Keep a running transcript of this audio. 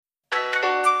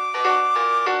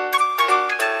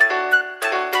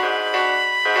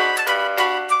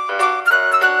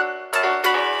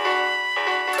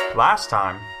Last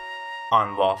time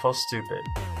on Lawful Stupid.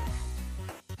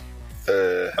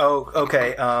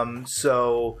 Okay.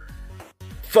 So...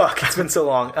 Fuck, it's been so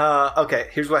long. Okay,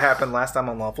 here's what happened last time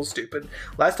on Lawful Stupid.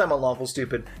 Last time on Lawful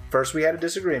Stupid, first we had a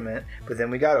disagreement, but then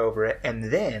we got over it, and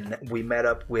then we met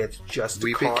up with Just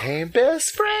We became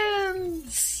best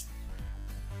friends!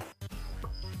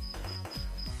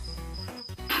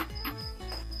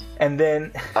 And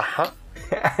then...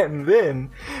 And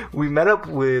then we met up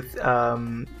with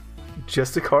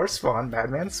Justicar Spawn,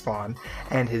 Madman Spawn,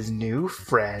 and his new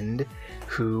friend,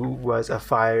 who was a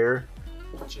fire...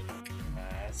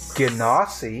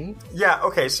 Genasi. Yeah,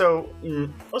 okay, so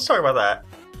let's talk about that.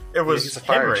 It was he's a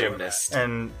fire Henry gymnast.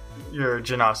 And your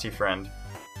Genasi friend.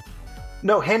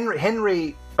 No,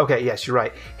 Henry... Okay, yes, you're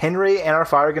right. Henry and our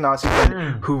fire Genasi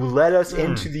friend who led us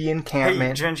into the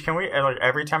encampment. Hey, Ginge, can we, like,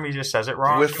 every time he just says it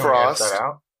wrong, with can we edit Frost. that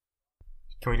out?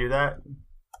 Can we do that?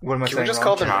 What am I Can saying we just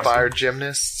wrong? call them fire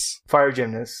gymnasts? Fire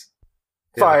gymnasts.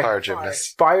 Yeah, fire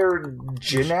gymnasts. Fire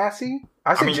Genasi?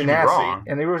 I say mean, you'd be Genasi, wrong.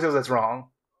 and everyone says that's wrong.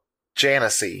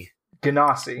 Janasi.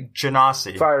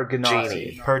 Genasi. Fire Genasi.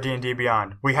 Genie. Per D&D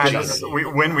Beyond. We had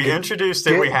Genasi. when we introduced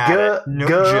it, we had it.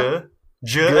 No,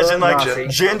 as in like Genasi.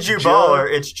 Jinju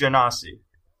Baller, it's Genasi.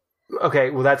 Okay,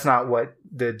 well that's not what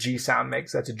the G sound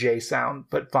makes. That's a J sound,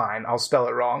 but fine. I'll spell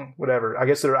it wrong. Whatever. I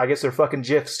guess they're fucking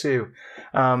GIFs too.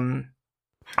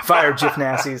 Fire GIF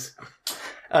Nassies.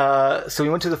 So we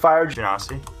went to the fire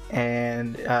Genasi.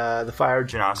 and the fire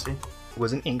Genasi.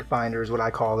 was an ink binder is what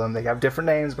I call them. They have different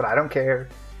names, but I don't care.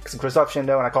 Because I'm Christoph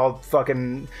Shindo, and I call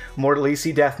fucking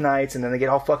Mortalisi Death Knights, and then they get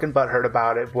all fucking butthurt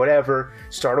about it. Whatever.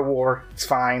 Start a war. It's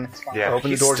fine. Yeah, Open the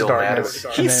he's doors of still mad at darkness.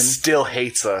 us. He still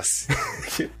hates us.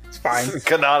 It's fine.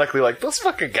 Canonically, like, those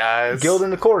fucking guys. Guild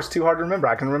and the Course, too hard to remember.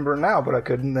 I can remember it now, but I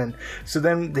couldn't then. So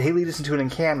then they lead us into an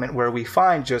encampment where we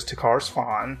find just Takar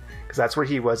Spawn, because that's where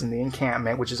he was in the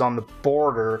encampment, which is on the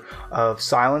border of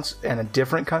Silence and a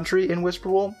different country in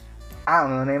Whisperwool. I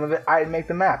don't know the name of it. I didn't make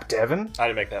the map. Devin? I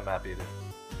didn't make that map either.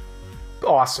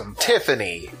 Awesome.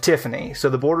 Tiffany. So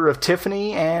the border of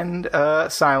Tiffany and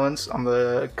Silence on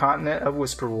the continent of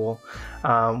Whisperwool,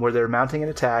 where they're mounting an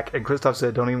attack. And Christoph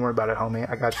said, "Don't even worry about it, homie.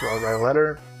 I got you. I'll write a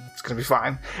letter. It's gonna be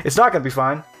fine." It's not gonna be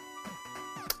fine.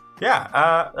 Yeah,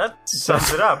 that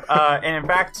sums it up. And in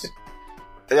fact,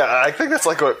 Yeah, I think that's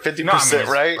like, what, 50%, it's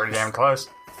right? pretty damn close.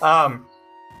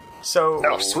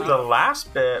 So Sweet. the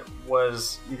last bit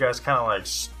was you guys kind of like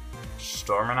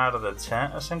storming out of the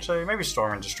tent, essentially. Maybe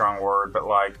storming's a strong word, but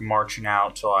like marching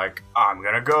out to like, I'm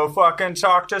gonna go fucking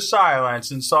talk to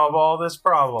Silence and solve all this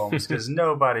problems, because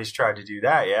nobody's tried to do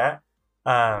that yet.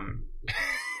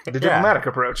 The diplomatic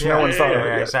approach. No one's thought of it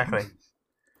yet. Exactly.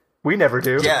 We never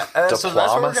do. Yeah, so that's what we're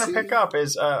Diplomacy? going to pick up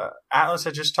is Atlas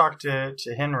had just talked to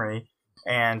Henry,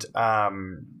 and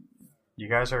you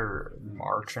guys are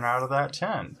marching out of that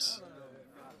tent.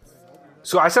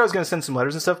 So I said I was going to send some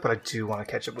letters and stuff, but I do want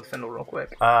to catch up with Findle real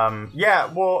quick.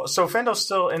 Yeah, well, so Fendel's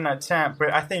still in that tent,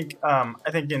 but I think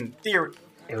in theory...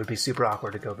 It would be super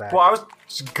awkward to go back. Well, I was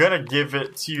going to give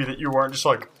it to you that you weren't just,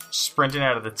 like, sprinting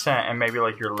out of the tent and maybe,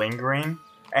 like, you're lingering,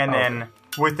 and then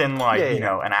within, like, you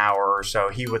know, an hour or so,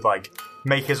 he would, like,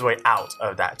 make his way out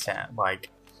of that tent,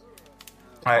 like...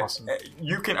 Awesome.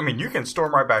 You can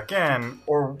storm right back in,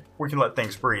 or we can let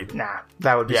things breathe. Nah,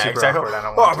 that would be Yeah, super exactly. awkward. I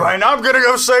don't want to. Brian, I'm gonna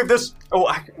go save this.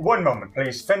 One moment,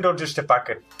 please. Fendel, just if I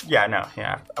could. Yeah, no,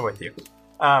 yeah, I'm with you.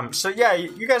 So yeah,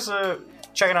 you guys are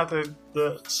checking out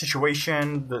the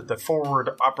situation, the forward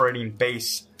operating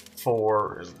base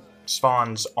for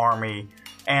Spawn's army,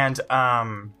 and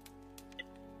I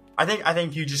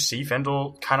think you just see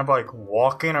Fendel kind of like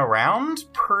walking around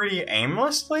pretty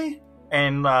aimlessly.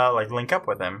 And, like, link up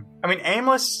with him. I mean,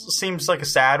 aimless seems like a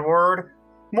sad word.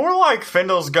 More like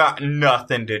Fendel's got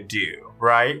nothing to do,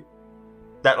 right?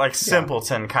 That, like,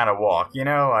 simpleton kind of walk, you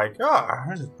know? Like,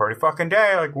 this is a pretty fucking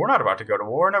day. Like, we're not about to go to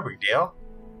war. No big deal.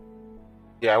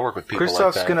 Yeah, I work with people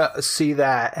Christoph's like that. gonna see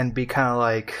that and be kind of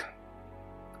like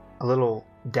a little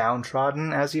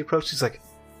downtrodden as he approaches. He's like,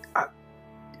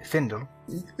 Findle.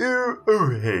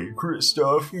 Oh, hey,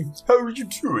 Christoph. How are you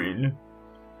doing?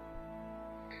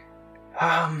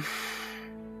 I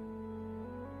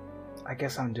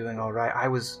guess I'm doing alright.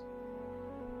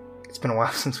 It's been a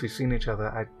while since we've seen each other.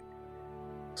 I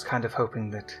was kind of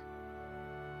hoping that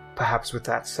perhaps with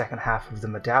that second half of the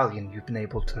medallion you've been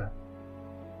able to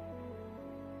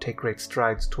take great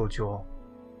strides towards your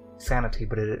sanity,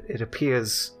 but it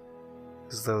appears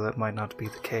as though that might not be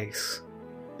the case.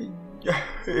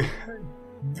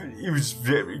 It was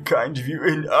very kind of you,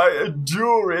 and I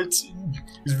adore it.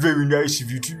 It's very nice of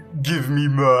you to give me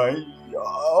my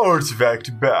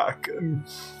artifact back.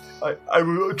 I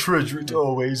will treasure it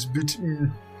always, but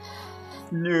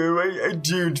No, I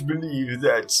don't believe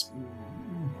that's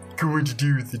going to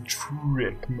do the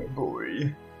trick, my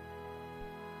boy.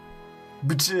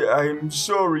 But I'm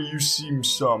sorry you seem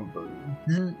somber.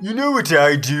 You know what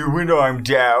I do when I'm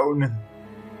down?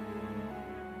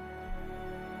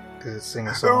 Does it sing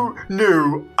a song? Oh,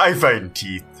 no, I find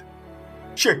teeth.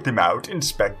 Check them out,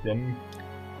 inspect them.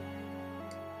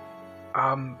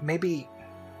 Maybe...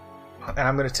 And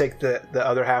I'm going to take the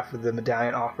other half of the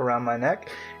medallion off around my neck,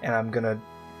 and I'm going to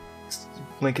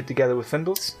link it together with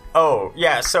Findle's. Oh,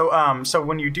 yeah, so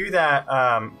when you do that,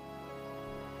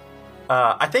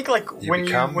 I think when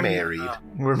you married.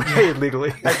 We're married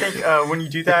legally. I think when you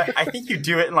do that, I think you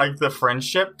do it in like the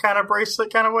friendship kind of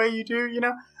bracelet kind of way you do, you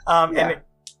know? And it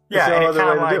kind of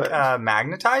like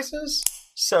magnetizes.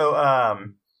 So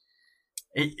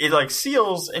it like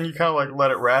seals, and you kind of like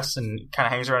let it rest, and kind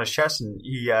of hangs around his chest, and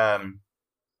he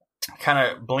kind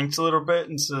of blinks a little bit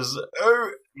and says,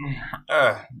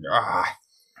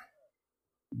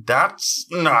 that's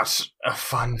not a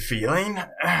fun feeling.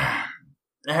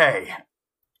 Hey.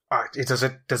 Does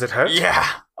it hurt? Yeah,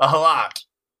 a lot.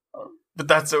 But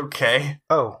that's okay.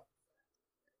 Oh.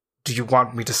 Do you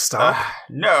want me to stop?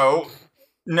 No,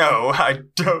 I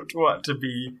don't want to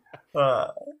be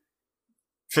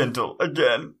Findle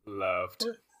again. Loved.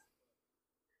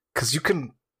 Because you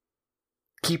can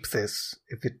keep this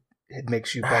if it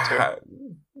makes you better.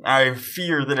 I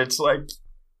fear that it's like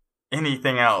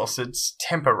anything else. It's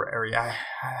temporary.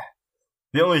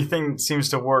 The only thing that seems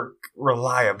to work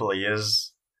reliably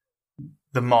is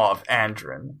the Maw of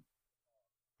Andren.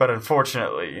 But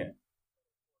unfortunately,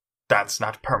 that's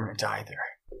not permanent either.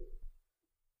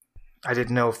 I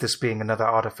didn't know if this being another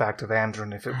artifact of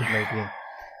Andren, if it would maybe...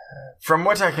 From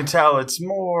what I can tell, it's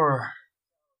more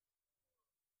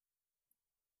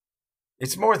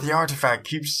the artifact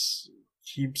keeps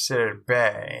it at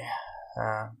bay.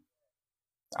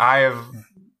 I have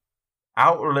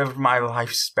outlived my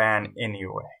lifespan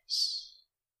anyways.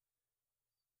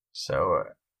 So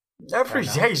every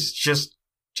day's just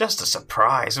a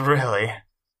surprise, really.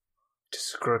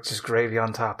 Just gravy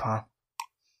on top, huh?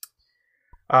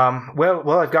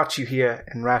 Well, I've got you here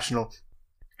in Rational.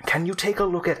 Can you take a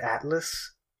look at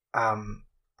Atlas?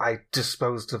 I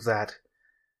disposed of that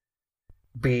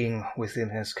being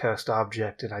within his cursed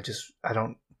object, and I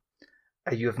don't...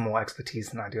 You have more expertise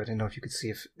than I do. I didn't know if you could see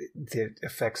if the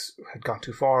effects had gone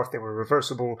too far, if they were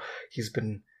reversible. He's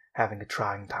been having a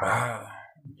trying time.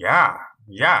 Yeah,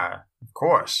 of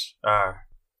course.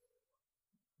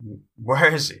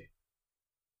 Where is he?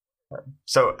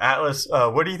 So, Atlas,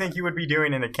 what do you think you would be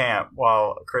doing in the camp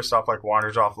while Kristoff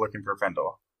wanders off looking for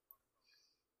Findle?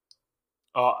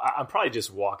 I'm probably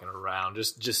just walking around,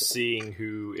 just seeing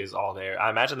who is all there. I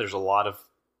imagine there's a lot of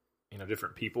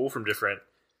different people from different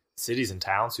cities and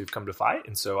towns who've come to fight,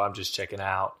 and so I'm just checking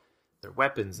out their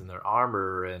weapons and their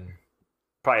armor, and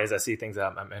probably as I see things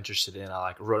that I'm interested in,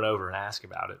 I run over and ask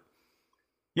about it.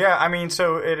 Yeah, I mean,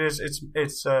 so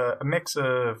it's a mix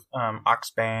of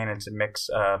Oxbane, it's a mix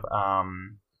of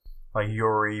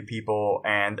Yuri people,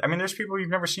 and I mean, there's people you've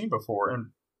never seen before,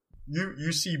 and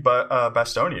you see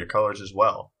Bastonia colors as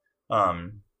well.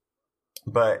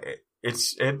 But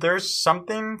there's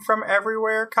something from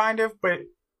everywhere, kind of, but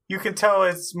you can tell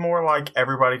it's more like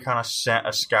everybody kind of sent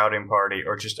a scouting party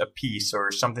or just a piece or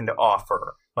something to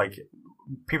offer. Like,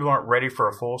 people aren't ready for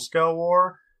a full-scale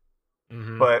war,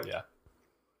 but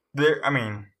I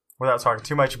mean, without talking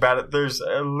too much about it, there's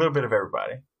a little bit of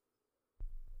everybody.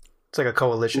 It's like a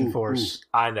coalition force.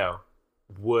 I know.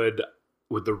 Would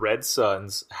the Red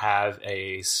Suns have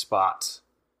a spot?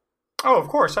 Oh, of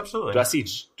course, absolutely. Do I see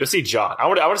John? I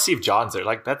want to see if John's there.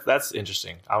 That's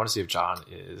interesting. I want to see if John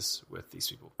is with these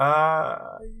people.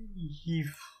 No,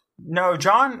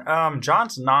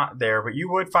 John's not there, but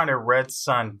you would find a Red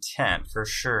Sun tent for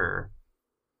sure.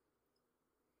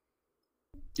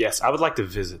 Yes, I would like to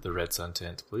visit the Red Sun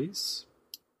tent, please.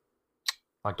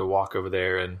 I'd like to walk over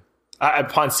there, and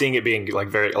upon seeing it being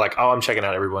very I'm checking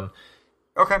out everyone.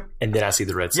 Okay. And then I see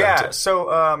the Red Sun. Yeah, so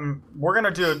we're going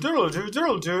to do a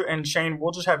doodle-doo, and Shane,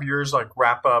 we'll just have yours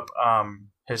wrap up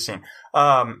his scene.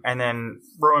 And then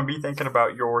Rowan, be thinking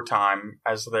about your time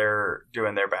as they're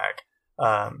doing their bag.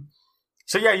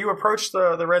 So yeah, you approach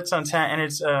the Red Sun tent, and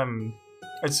it's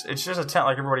just a tent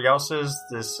like everybody else's.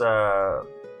 This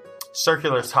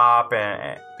circular top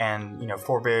and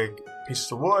 4 big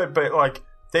pieces of wood, but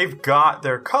they've got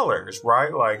their colors,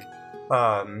 right?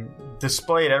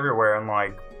 Displayed everywhere,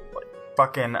 and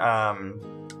fucking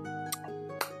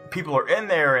people are in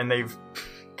there, and they've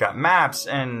got maps,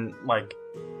 and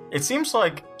it seems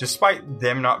like despite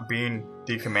them not being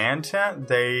the command tent,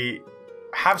 they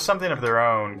have something of their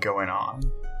own going on.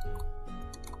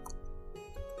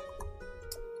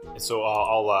 So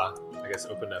I'll I guess,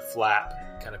 open a flap,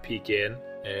 kind of peek in,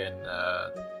 and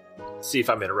see if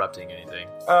I'm interrupting anything.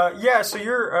 Yeah. So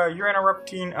you're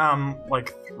interrupting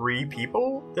like 3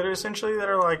 people that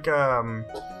are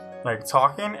like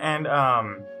talking, and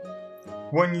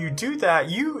when you do that,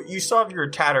 you still have your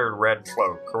tattered red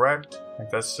cloak, correct? Like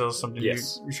that's still something you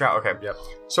shout. Okay. Yep.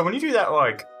 So when you do that,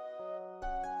 like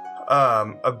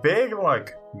a big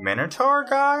like minotaur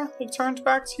guy that turns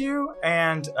back to you,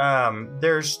 and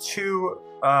there's 2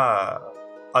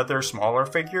 other smaller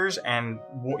figures, and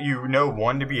you know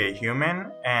one to be a human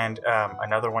and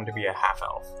another one to be a half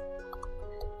elf.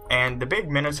 And the big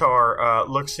minotaur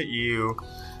looks at you,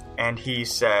 and he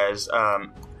says, "How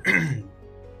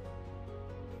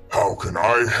can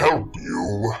I help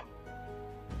you?"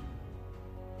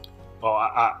 Well,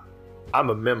 I'm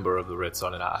a member of the Red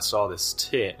Sun, and I saw this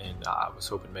tent, and I was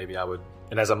hoping maybe I would,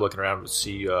 and as I'm looking around,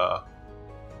 see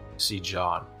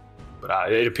John.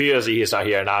 But it appears he is not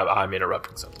here, and I'm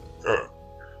interrupting something.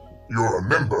 You're a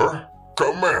member?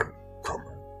 Come in.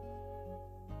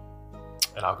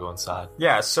 And I'll go inside.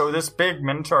 Yeah, so this big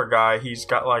minotaur guy, he's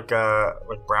got like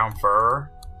brown fur.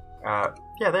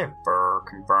 Yeah, they have fur,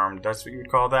 confirmed. That's what you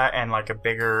would call that, and like a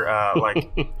bigger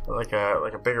like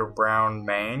a bigger brown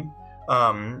mane.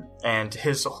 And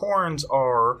his horns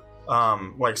are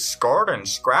like scarred and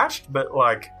scratched, but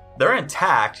like they're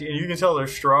intact, and you can tell they're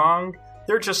strong.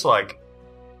 They're just like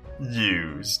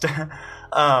used.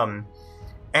 And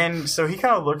so he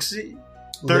kind of looks at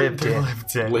Lived in.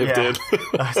 It's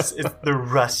the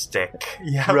rustic.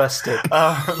 Yeah. Rustic.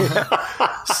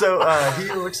 So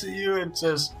he looks at you and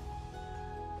says,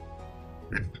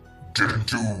 "It didn't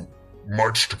do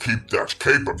much to keep that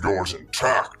cape of yours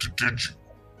intact, did you?"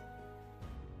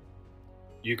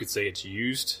 You could say it's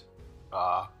used,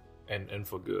 and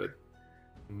for good.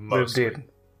 Lived in.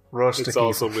 Rustic. It's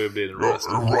also lived in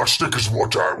rustic. Rustic is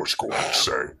what I was going to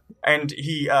say. And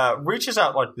he reaches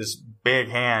out like this big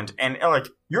hand, and like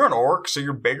you're an orc, so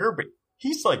you're bigger, but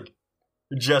he's like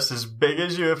just as big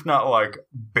as you, if not like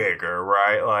bigger,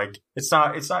 right? Like it's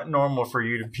not normal for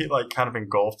you to be like kind of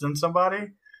engulfed in somebody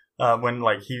when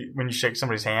you shake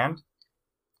somebody's hand,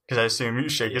 because I assume you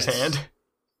shake his hand.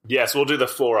 Yes, we'll do the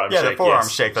forearm shake. Yeah, the forearm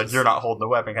shake, like you're not holding the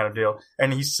weapon kind of deal.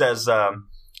 And he says,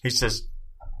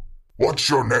 "What's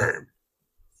your name?"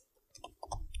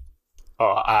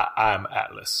 "Oh, I'm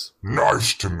Atlas."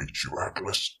 "Nice to meet you,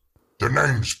 Atlas. The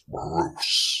name's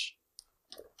Bruce."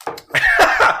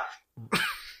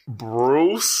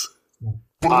 Bruce?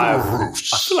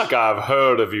 Bruce. I feel like I've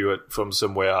heard of you from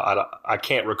somewhere. I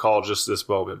can't recall just this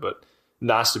moment, but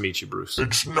nice to meet you, Bruce.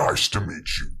 It's nice to meet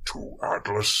you too,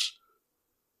 Atlas.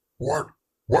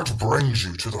 What brings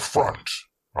you to the front?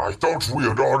 I thought we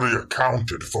had already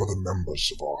accounted for the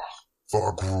members of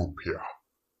our group here.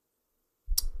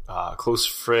 A close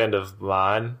friend of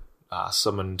mine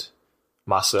summoned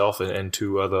myself and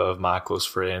 2 other of my close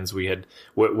friends. We had,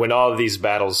 when all of these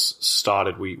battles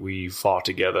started, we fought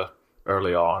together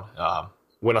early on.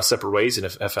 Went our separate ways and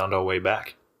have found our way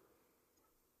back.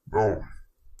 Oh,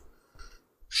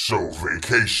 so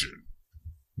vacation,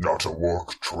 not a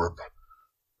work trip.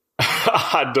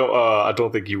 I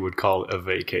don't think you would call it a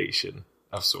vacation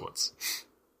of sorts.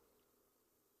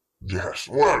 Yes,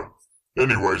 well,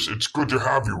 anyways, it's good to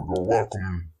have you. You're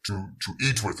welcome to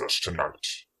eat with us tonight,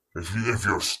 if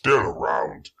you're still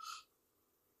around.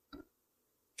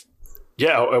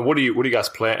 Yeah, and what do you guys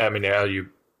plan? I mean,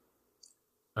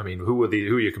 who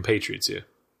are your compatriots here?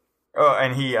 Oh,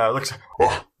 and he looks.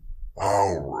 Oh,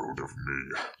 how rude of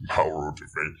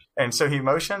me! And so he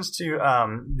motions to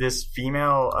this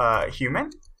female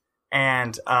human,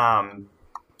 and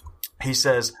he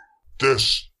says,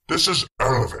 This is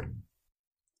Elvin."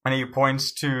 And he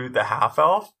points to the half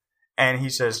elf, and he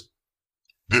says,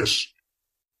 This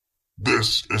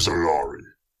is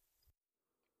Alari."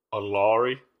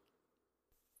 Alari?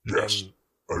 Yes,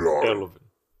 Alari. Elvin.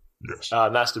 Yes.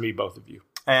 Nice to meet both of you.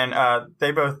 And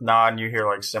they both nod, and you hear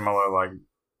like similar, like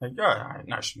 "Yeah,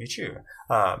 nice to meet you."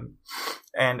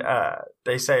 And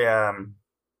they say,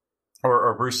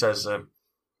 or Bruce says,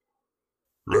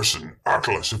 "Listen,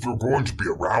 Atlas, if you're going to be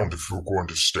around, if you're going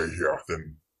to stay here,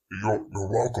 then you're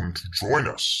welcome to join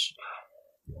us.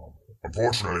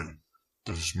 Unfortunately,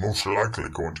 there's most likely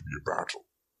going to be a battle."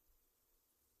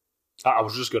 I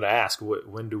was just going to ask,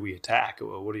 when do we attack?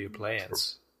 What are your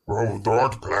plans? Well, there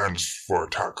aren't plans for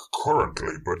attack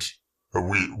currently, but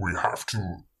we have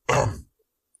to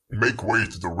make way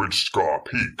to the Ridge Scar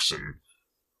Peaks, and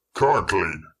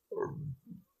currently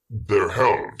they're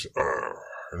held,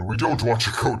 and we don't want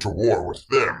to go to war with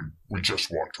them. We just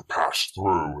want to pass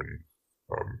through,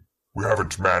 and we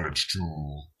haven't managed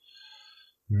to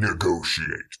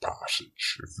negotiate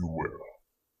passage, if you will.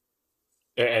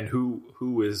 And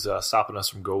who is stopping us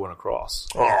from going across?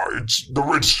 It's the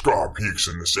Ridge Scar Peaks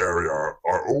in this area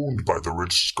are owned by the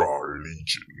Ridge Scar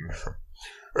Legion.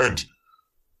 And,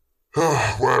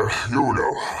 well, you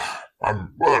know,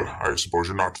 I suppose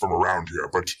you're not from around here,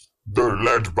 but they're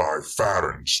led by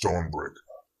Farron Stonebreaker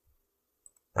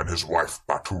and his wife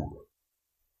Batul.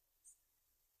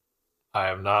 I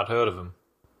have not heard of him.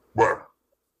 Well,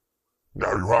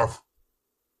 now you have.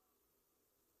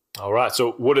 All right.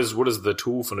 So, what is the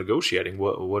tool for negotiating?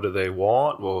 What do they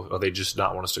want? Well, or they just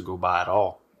not want us to go by at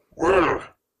all? Well,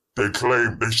 they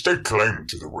stake claim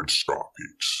to the Ridge Scar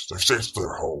Peaks. They say it's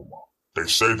their home. They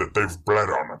say that they've bled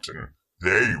on it, and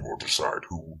they will decide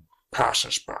who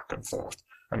passes back and forth.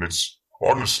 And it's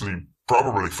honestly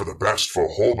probably for the best for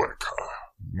Holbeck.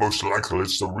 Most likely,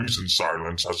 it's the reason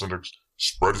Silence hasn't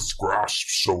spread its grasp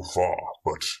so far.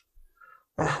 But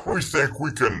we think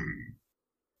we can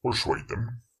persuade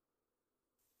them.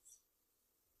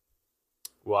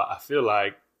 Well, I feel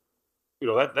like,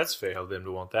 that's fair of them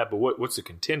to want that, but what's the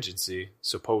contingency,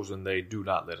 supposing they do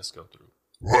not let us go through?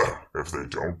 Well, if they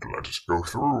don't let us go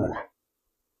through,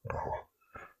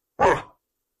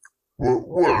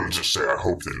 we'll just say I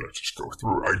hope they let us go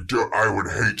through. I would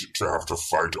hate to have to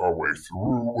fight our way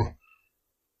through,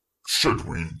 should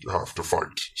we have to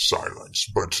fight Silence,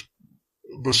 but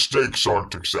the stakes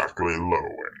aren't exactly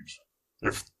low,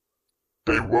 and if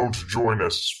they won't join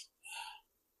us,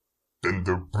 then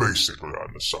they're basically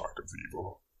on the side of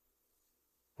evil.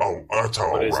 Oh, that's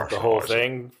how. But isn't the whole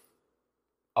thing?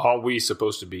 Aren't we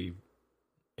supposed to be,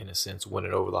 in a sense,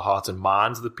 winning over the hearts and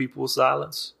minds of the people with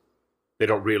Silence? They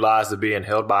don't realize they're being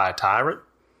held by a tyrant?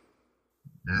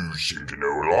 You seem to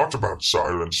know a lot about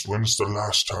Silence. When's the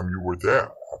last time you were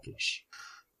there, Atlas?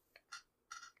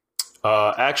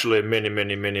 Actually, many,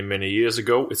 many, many, many years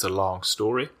ago. It's a long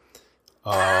story.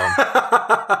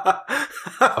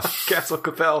 Castle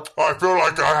Capel. I feel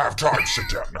like I have time. Sit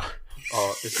down now.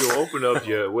 If you'll open up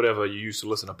your whatever you used to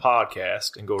listen to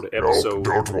podcast and go to episode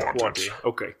 20.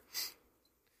 Okay.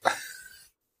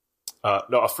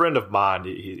 No, a friend of mine,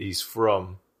 he's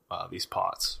from these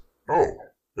parts. Oh,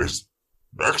 it's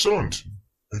excellent.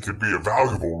 He could be a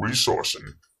valuable resource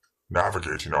in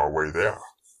navigating our way there.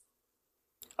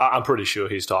 I'm pretty sure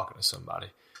he's talking to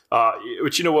somebody.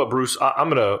 But you know what, Bruce? I'm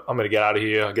gonna get out of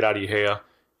here. Get out of your hair,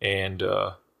 and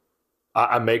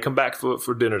I may come back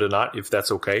for dinner tonight if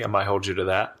that's okay. I might hold you to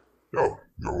that. Oh,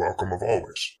 you're welcome of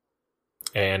always.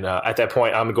 And at that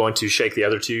point, I'm going to shake the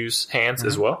other two's hands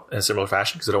as well in a similar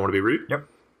fashion because I don't want to be rude. Yep.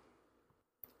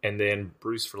 And then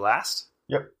Bruce for last.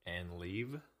 Yep. And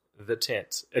leave the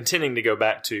tent, intending to go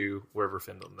back to wherever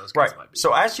Findle and those guys might be.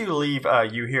 So as you leave,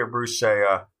 you hear Bruce say,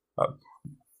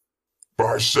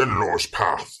 by Senor's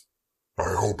path,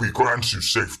 I hope he grants you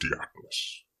safety,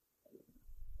 Atlas.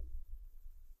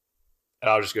 And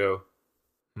I'll just go,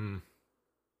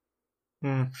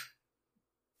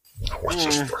 What's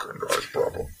this fucking guy's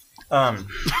problem? all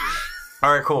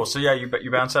right, cool. So yeah,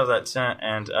 you bounce out of that tent,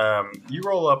 and you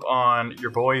roll up on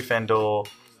your boy Fendel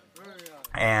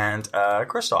and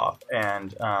Kristoff,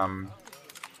 and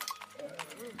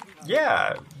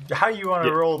yeah, how you want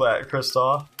to roll that,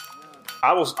 Kristoff?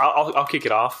 I'll kick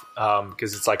it off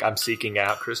because it's like I'm seeking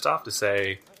out Kristoff to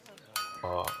say,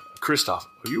 Kristoff,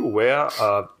 are you aware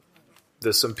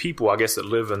there's some people I guess that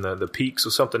live in the peaks or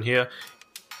something here,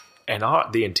 and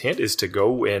the intent is to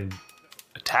go and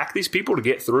attack these people to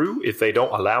get through if they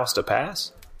don't allow us to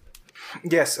pass?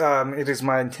 Yes, it is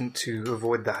my intent to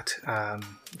avoid that.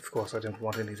 Of course, I don't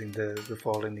want anything to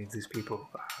befall any of these people,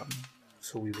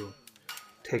 so we will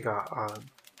take our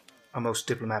most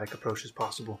diplomatic approach as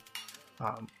possible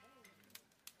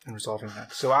in resolving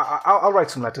that. So I'll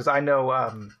write some letters. I know,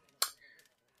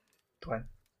 Dwayne.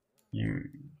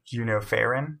 You know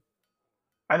Farron?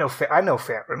 I know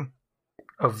Farron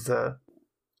of the.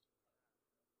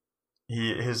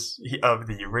 Of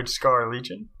the Ridge Scar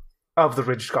Legion? Of the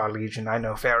Ridge Scar Legion. I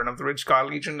know Farron of the Ridge Scar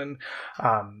Legion, and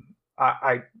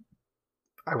I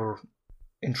will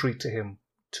entreat to him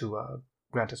to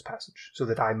grant us passage, so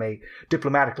that I may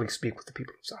diplomatically speak with the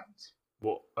people of Silence.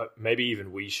 Well, maybe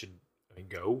even we should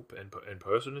go in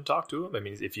person and talk to him. I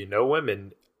mean, if you know him,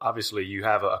 and obviously you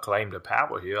have a claim to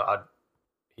power here,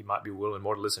 he might be willing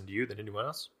more to listen to you than anyone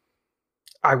else.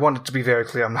 I want it to be very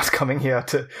clear, I'm not coming here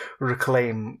to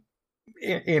reclaim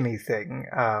anything.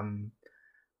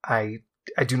 I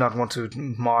do not want to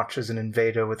march as an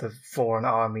invader with a foreign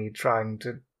army trying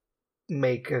to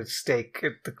make a stake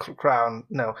at the crown.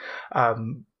 No,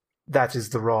 that is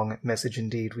the wrong message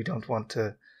indeed. We don't want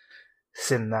to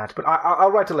send that. But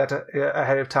I'll write a letter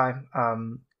ahead of time,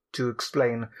 to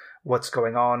explain what's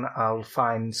going on. I'll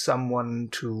find someone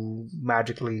to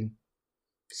magically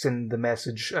send the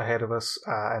message ahead of us,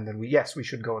 and then we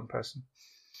should go in person.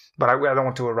 But I don't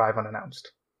want to arrive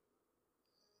unannounced.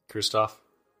 Kristoff,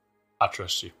 I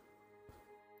trust you.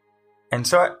 And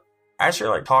so, as you're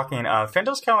like talking,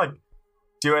 Fendel's kind of like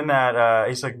doing that.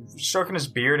 He's like stroking his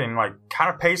beard and like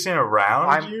kind of pacing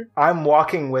around you. I'm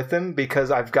walking with him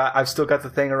because I've still got the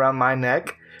thing around my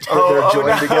neck. They're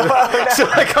joined together. No. So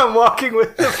like I'm walking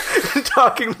with them and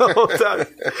talking the whole time.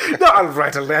 No, I'll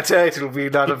write a letter. It'll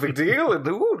be not a big deal.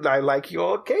 And I like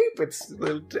your cape.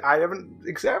 I haven't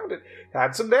examined it.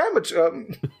 Had some damage.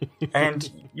 And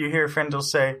you hear Fendel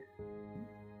say,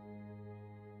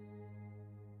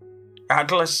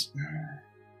 Atlas,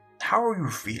 how are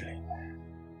you feeling?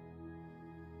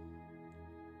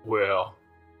 Well,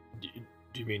 do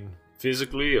you mean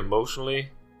physically, emotionally?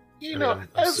 I'm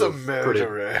as a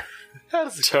murderer,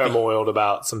 turmoiled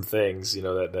about some things,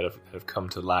 that have come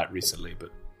to light recently. But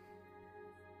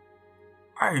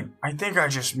I think I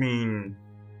just mean,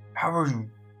 how do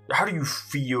you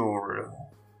feel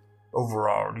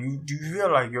overall? Do you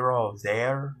feel like you're all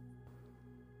there?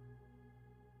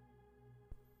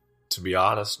 To be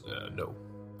honest, no,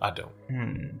 I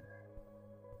don't.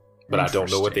 But I don't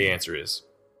know what the answer is.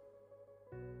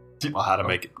 I'll have to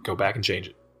make it go back and change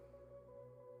it.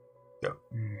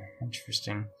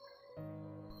 Interesting.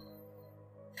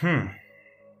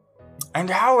 And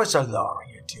how is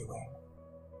Alaria doing?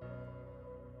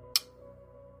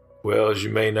 Well, as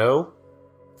you may know,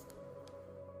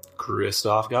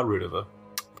 Kristoff got rid of her.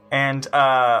 And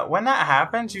when that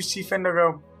happens, you see Fendel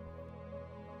go,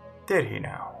 did he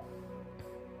now?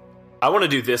 I want to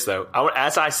do this, though.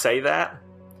 As I say that,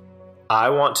 I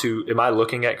want to... Am I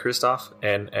looking at Kristoff?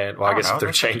 And well, I guess if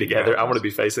they're chained together, I want to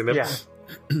be facing them. Yeah.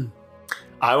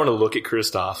 I want to look at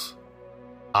Kristoff,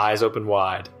 eyes open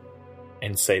wide,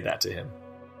 and say that to him,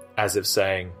 as if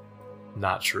saying,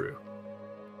 not true.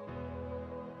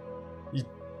 You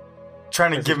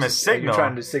trying to give him a signal? You're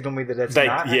trying to signal me that it's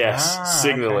not? Yes,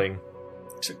 signaling.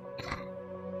 Okay.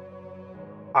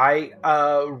 I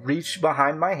reach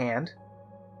behind my hand,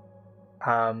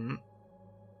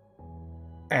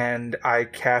 and I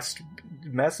cast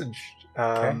message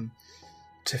to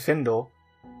Fendel.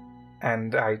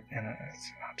 And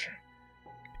it's not true.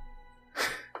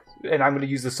 And I'm going to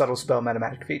use the subtle spell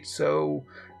Matematic Feat, so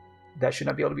that should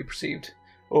not be able to be perceived.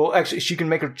 Well, actually, she can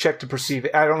make a check to perceive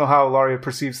it. I don't know how Alaria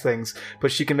perceives things,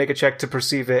 but she can make a check to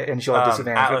perceive it, and she'll have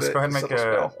disadvantage. Atlas, go ahead and make a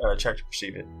check to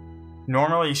perceive it.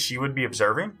 Normally, she would be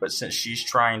observing, but since she's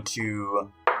trying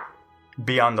to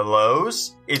be on the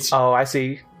lows, it's... Oh, I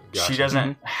see. Gotcha. She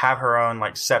doesn't have her own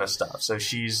like set of stuff, so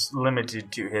she's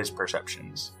limited to his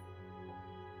perceptions.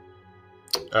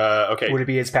 Okay. Would it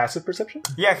be his passive perception?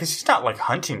 Yeah, because he's not like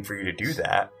hunting for you to do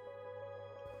that.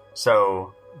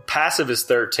 So passive is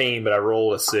 13, but I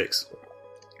rolled a 6.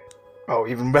 Oh,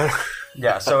 even better.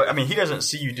 Yeah. So I mean, he doesn't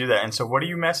see you do that. And so, what do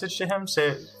you message to him? Say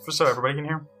it so everybody can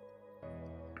hear.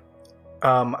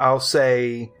 I'll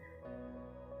say.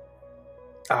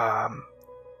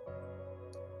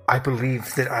 I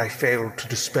believe that I failed to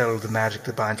dispel the magic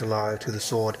that binds Alaria to the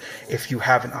sword. If you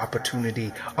have an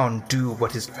opportunity, undo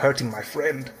what is hurting my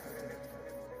friend.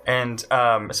 And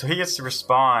so he gets to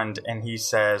respond, and he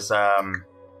says, are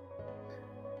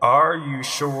you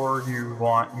sure you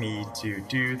want me to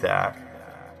do that?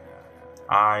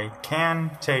 I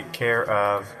can take care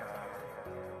of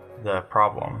the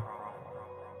problem.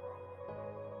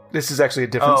 This is actually a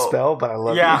different spell, but I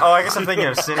love it. Yeah, I guess I'm thinking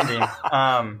of sending.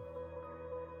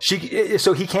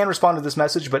 So he can respond to this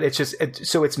message, but it's just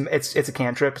it's a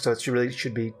cantrip, so it really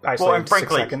should be isolated. Well, and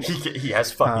frankly, 6 seconds. He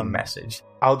has fucking message.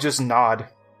 I'll just nod,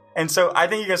 and so I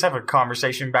think you guys have a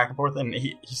conversation back and forth, and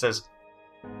he says,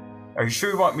 "Are you sure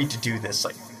you want me to do this?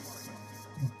 Like,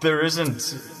 there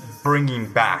isn't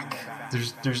bringing back.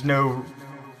 There's no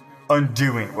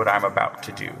undoing what I'm about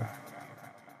to do."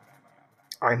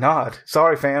 I nod.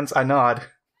 Sorry, fans. I nod.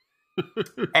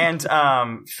 And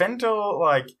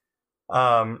Fendel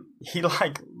he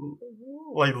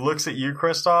looks at you,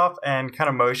 Kristoff, and kind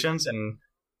of motions and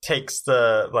takes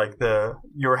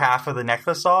your half of the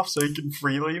necklace off so he can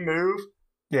freely move.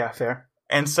 Yeah, fair.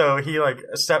 And so he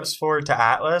steps forward to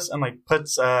Atlas and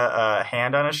puts a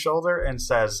hand on his shoulder and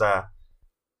says,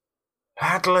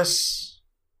 Atlas,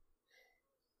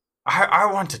 I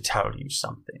want to tell you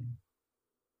something.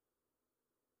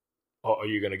 Oh, are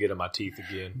you going to get in my teeth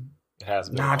again? It has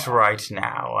been not right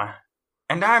now.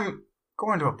 And I'm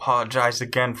going to apologize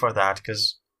again for that,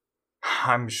 because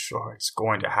I'm sure it's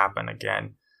going to happen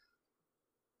again.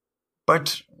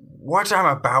 But what I'm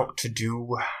about to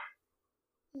do,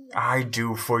 I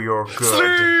do for your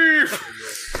good. Sleep!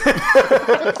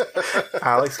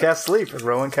 Alex casts sleep, and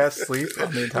Rowan casts sleep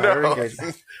on the entire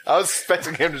engagement. I was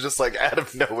expecting him to just like out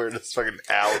of nowhere just fucking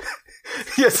out.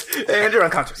 Yes, and you're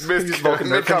unconscious. Mid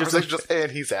conversation,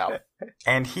 and he's out.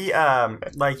 And he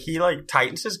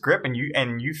tightens his grip, and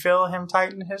you feel him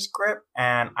tighten his grip.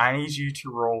 And I need you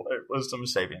to roll a wisdom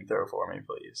saving throw for me,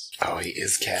 please. Oh, he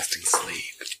is casting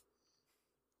sleep.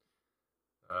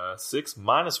 6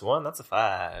 minus 1, that's a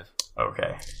 5.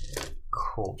 Okay,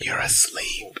 cool. You're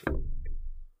asleep.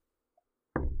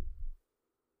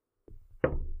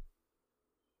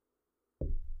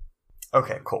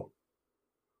 Okay, cool.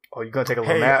 Oh, you're gonna take a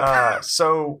little Hey, nap?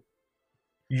 so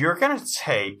you're gonna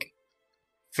take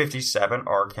 57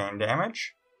 arcane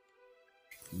damage.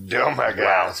 Oh my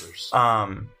god.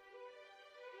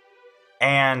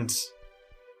 And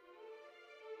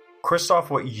Kristoff,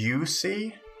 what you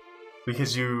see,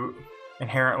 because you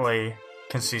inherently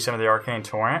can see some of the arcane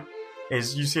torrent,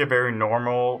 is you see a very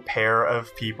normal pair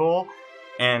of people,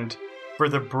 and for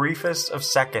the briefest of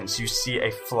seconds, you see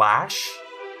a flash,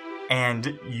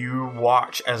 and you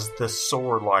watch as the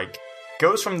sword,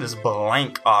 goes from this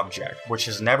blank object, which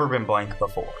has never been blank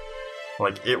before.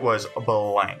 It was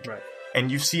blank. Right. And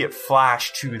you see it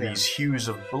flash to these hues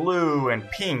of blue and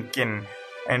pink and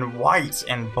white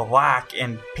and black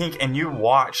and pink, and you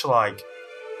watch,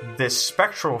 this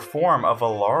spectral form of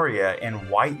Alaria in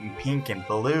white and pink and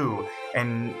blue,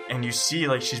 and you see,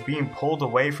 she's being pulled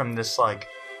away from this,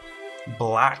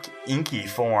 black inky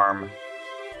form.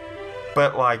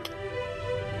 But,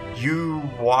 you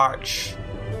watch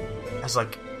as,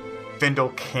 Findle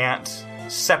can't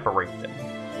separate them.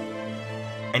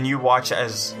 And you watch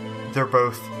as they're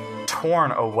both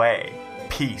torn away,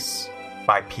 piece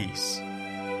by piece,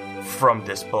 from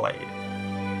this blade.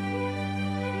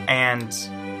 And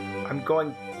I'm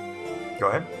going. Go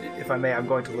ahead. If I may, I'm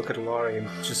going to look at Alari and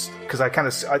just because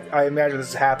I imagine this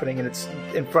is happening and it's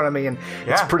in front of me and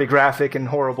it's pretty graphic and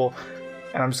horrible,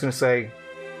 and I'm just going to say,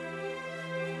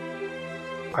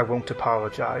 I won't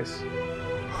apologize,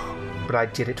 but I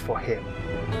did it for him.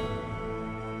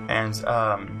 And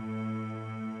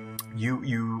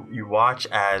you watch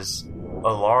as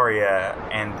Alaria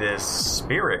and this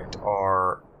spirit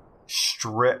are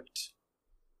stripped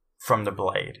from the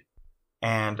blade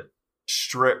and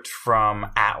stripped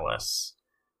from Atlas.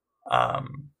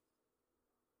 And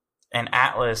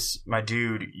Atlas, my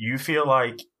dude, you feel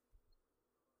like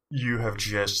you have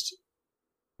just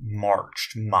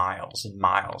marched miles and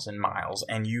miles and miles,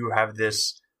 and you have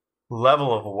this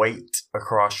level of weight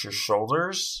across your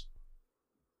shoulders,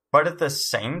 but at the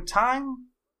same time,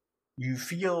 you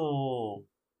feel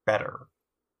better.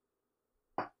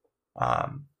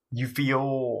 You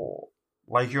feel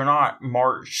like you're not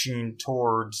marching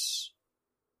towards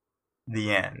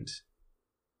the end.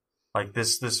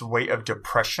 This weight of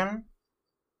depression,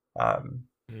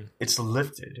 it's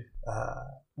lifted.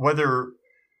 Whether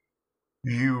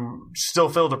you still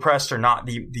feel depressed or not,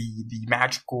 the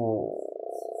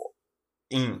magical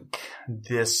ink,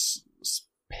 this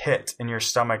pit in your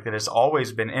stomach that has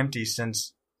always been empty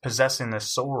since possessing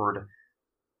this sword,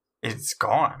 it's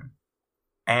gone.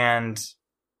 And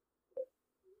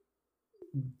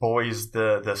boys,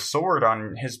 the sword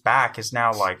on his back is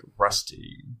now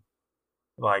rusty,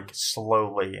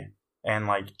 slowly and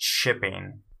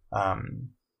chipping.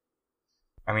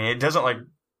 It doesn't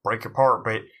break apart,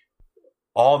 but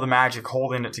all the magic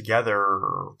holding it together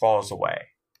falls away.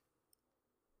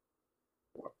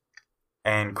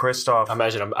 And Kristoff, I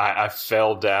imagine I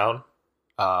fell down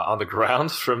on the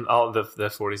ground from all the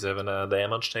 47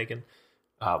 damage taken.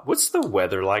 What's the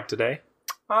weather like today?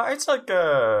 It's I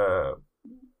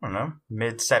don't know,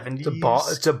 mid-70s.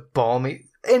 It's a balmy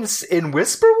in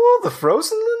Whisperwall, the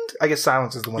Frozen Land. I guess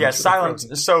Silence is the one. Yeah, Silence.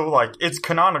 So it's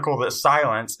canonical that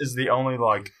Silence is the only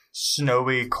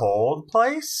snowy, cold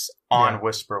place on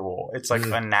Whisperwall. It's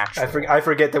unnatural. I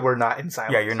forget that we're not in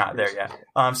Silence. Yeah, you're not there yet.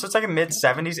 So it's a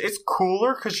mid-70s. It's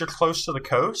cooler because you're close to the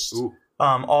coast. Ooh.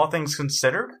 All things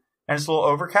considered, and it's a little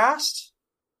overcast.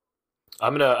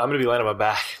 I'm gonna be laying on my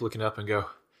back, looking up, and go,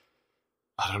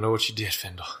 I don't know what you did,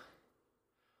 Findle,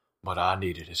 but I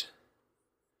needed it.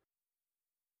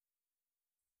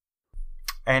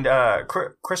 And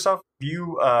Kristoff,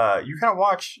 you kind of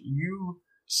watch. You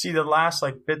see the last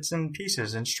bits and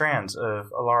pieces and strands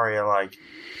of Alaria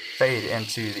fade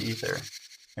into the ether,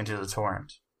 into the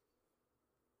torrent.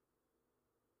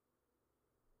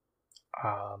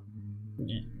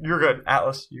 You're good,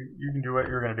 Atlas. You can do what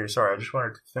you're going to do. Sorry, I just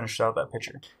wanted to finish out that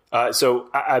picture. So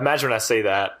I imagine when I say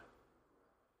that,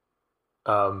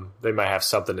 they might have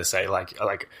something to say, like,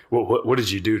 what did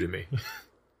you do to me?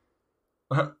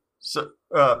 So,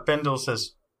 Fendel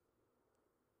says,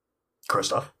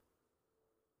 Kristoff?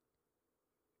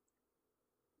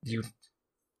 You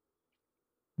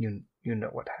know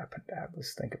what happened,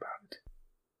 Atlas. Think about it.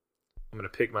 I'm going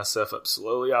to pick myself up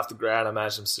slowly off the ground. I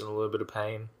imagine I'm still in a little bit of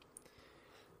pain.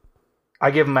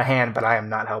 I give him a hand, but I am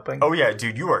not helping. Oh, yeah,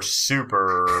 dude, you are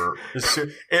super...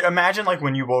 Imagine, like,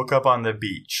 when you woke up on the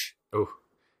beach. Oh.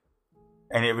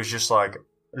 And it was just, like,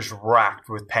 just racked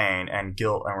with pain and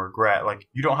guilt and regret. Like,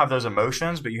 you don't have those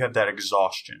emotions, but you have that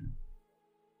exhaustion.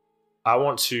 I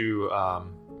want to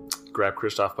grab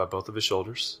Kristoff by both of his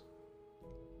shoulders,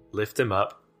 lift him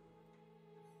up,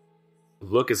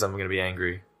 look as I'm going to be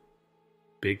angry,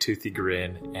 big toothy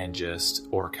grin, and just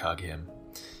orc hug him.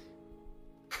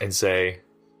 And say,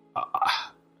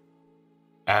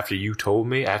 after you told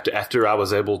me, after I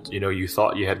was able, you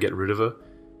thought you had to get rid of her,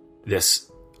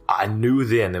 I knew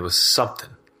then there was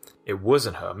something. It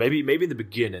wasn't her. Maybe in the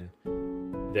beginning,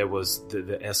 there was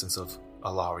the essence of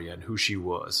Alaria and who she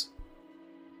was.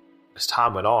 As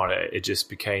time went on, it just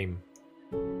became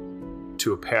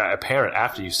apparent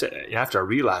after I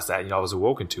realized that, I was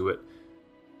awoken to it.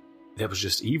 There was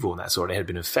just evil in that sort. It had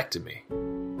been infecting me.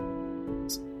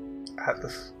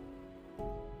 Atlas,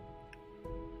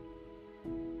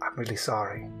 I'm really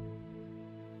sorry,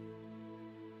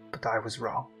 but I was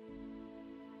wrong.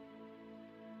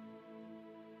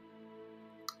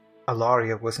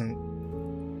 Alaria wasn't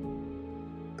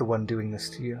the one doing this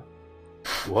to you.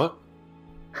 What?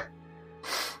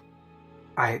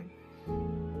 I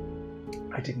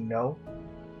didn't know.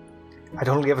 I'd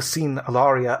only ever seen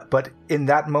Alaria, but in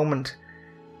that moment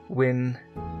when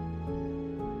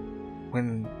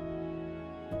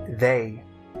they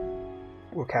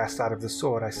were cast out of the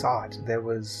sword, I saw it. There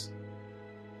was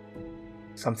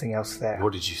something else there.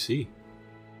 What did you see?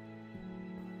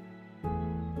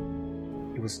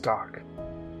 It was dark.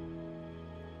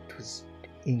 It was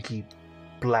inky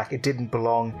black. It didn't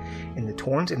belong in the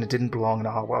Torrent, and it didn't belong in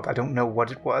our world. I don't know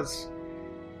what it was,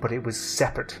 but it was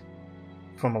separate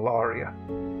from Alaria.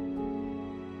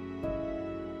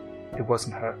 It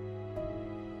wasn't her.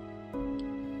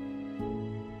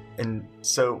 And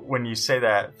so when you say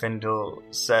that, Fendel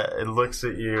looks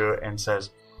at you and says,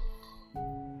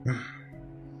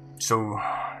 so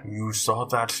you saw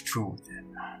that too, then?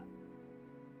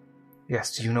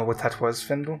 Yes, do you know what that was,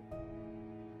 Fendel?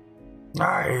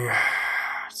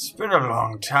 It's been a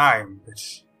long time, but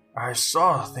I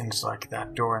saw things like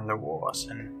that during the wars,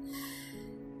 and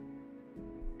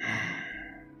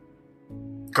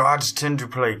gods tend to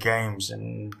play games,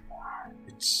 and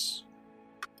it's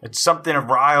something of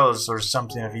Ryle's or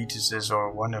something of Etus's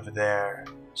or one of their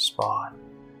spawn.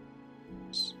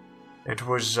 It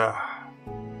was,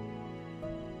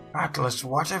 Atlas,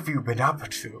 what have you been up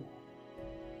to?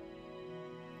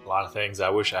 A lot of things I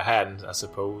wish I hadn't, I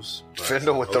suppose.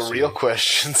 Findle with the real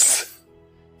questions.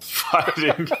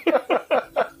 Fighting.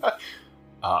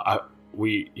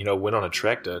 We went on a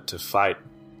trek to fight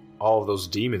all of those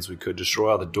demons we could, destroy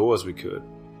all the doors we could.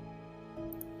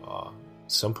 At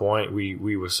some point,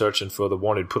 we were searching for the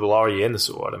one who'd put Alaria in the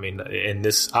sword. I mean, in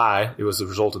this eye, it was the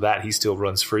result of that. He still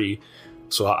runs free.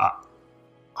 So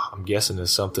I'm guessing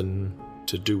there's something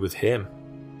to do with him.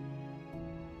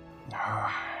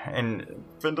 And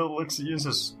Findle looks at you and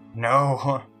says,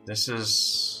 no, this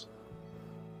is...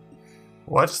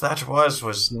 What that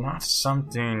was not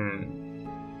something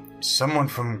someone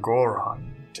from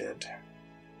Goron did.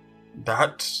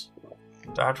 That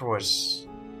was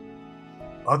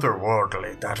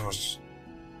otherworldly. That was...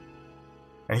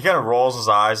 And he kind of rolls his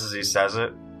eyes as he says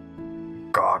it.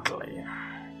 Godly.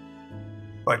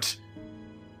 But...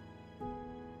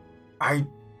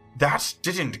 That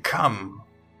didn't come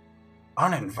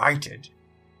uninvited.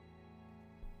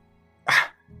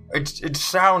 It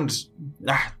sounds...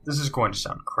 this is going to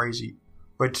sound crazy,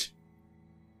 but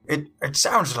it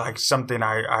sounds like something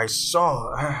I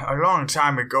saw a long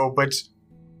time ago, but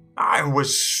I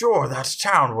was sure that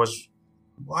town was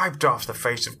wiped off the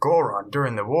face of Goron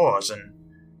during the wars, and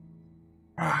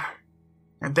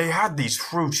they had these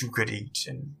fruits you could eat,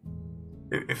 and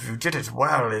if you did it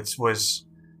well, it was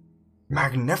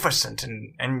magnificent,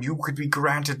 and you could be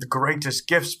granted the greatest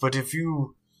gifts, but if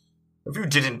you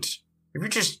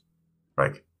just,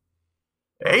 like,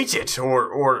 ate it,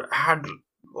 or had,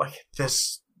 like,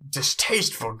 this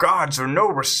distaste for gods, or no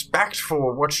respect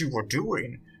for what you were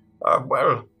doing,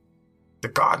 well, the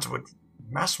gods would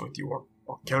mess with you,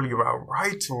 or kill you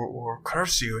outright, or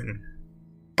curse you,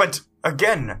 but,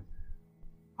 again,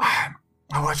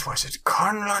 what was it,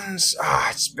 Conlan's?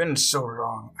 It's been so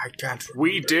long, I can't remember.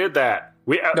 We did that.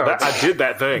 I did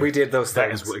that thing. We did those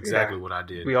things. That is exactly what I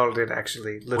did. We all did,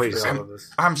 actually. Literally all of us.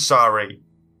 I'm sorry.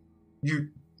 You...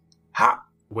 How?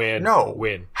 When? No.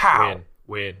 When? How?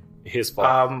 When? His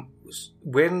fault.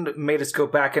 Wind made us go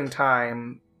back in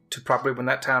time to probably when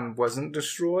that town wasn't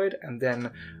destroyed, and then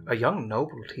a young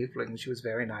noble tiefling, she was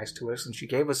very nice to us, and she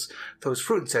gave us those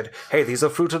fruit and said, hey, these are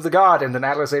fruit of the god, and then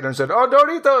Atlas ate them and said, oh,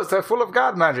 don't eat those, they're full of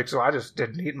god magic, so I just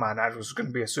didn't eat mine. I was going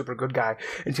to be a super good guy,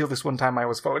 until this one time I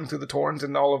was falling through the torrent,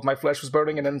 and all of my flesh was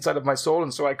burning and inside of my soul,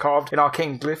 and so I carved an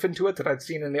arcane glyph into it that I'd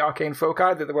seen in the arcane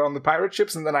foci that were on the pirate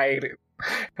ships, and then I ate it.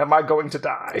 Am I going to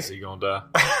die? Is he gonna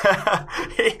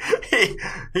die?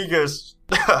 he goes...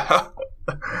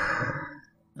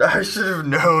 I should have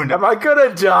known. Am I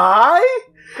gonna die?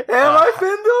 Am I,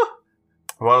 Findle?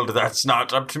 Well, that's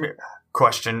not up to me.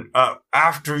 Question.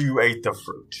 After you ate the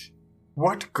fruit,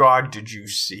 what god did you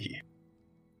see?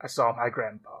 I saw my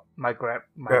grandpa. My grandpa,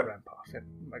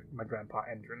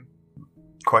 Endrin.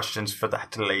 Questions for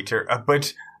that later.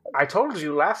 But... I told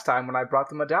you last time when I brought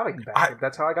the medallion back.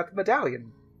 That's how I got the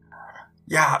medallion.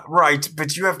 Yeah, right,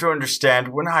 but you have to understand,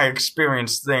 when I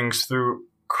experience things through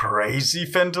crazy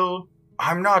Findle,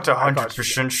 I'm not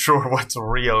 100% sure what's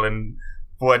real and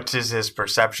what is his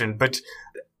perception, but...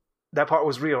 That part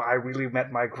was real. I really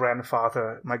met my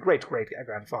grandfather, my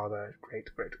great-great-grandfather,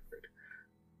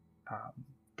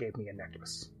 gave me a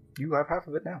necklace. You have half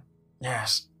of it now.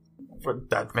 Yes, but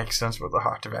that makes sense where the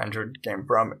heart of Andrin came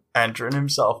from. Andrin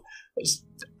himself.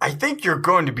 I think you're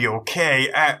going to be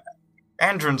okay.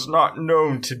 Andrin's not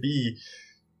known to be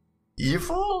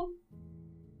evil,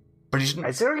 but he's...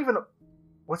 Is there even...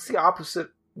 What's the opposite?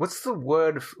 What's the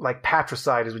word, like,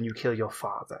 patricide is when you kill your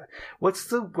father? What's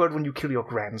the word when you kill your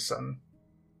grandson?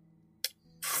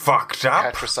 Fucked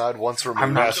up? Patricide once removed.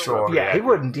 I'm not sure. Yeah, he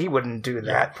wouldn't do that,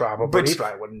 Yeah, probably. but- He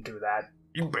probably wouldn't do that.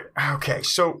 Okay,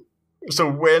 so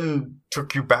when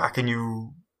took you back and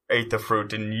you ate the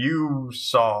fruit and you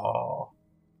saw...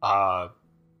 I'm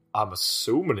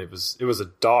assuming it was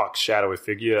a dark, shadowy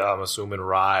figure. I'm assuming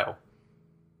Ryle.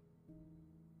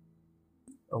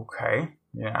 Okay,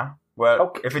 yeah. Well,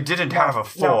 Okay. if it didn't have a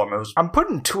form, it was... I'm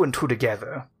putting two and two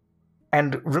together.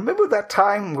 And remember that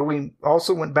time where we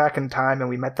also went back in time and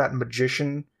we met that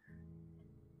magician?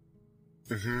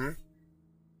 Mm-hmm.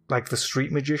 Like the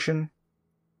street magician?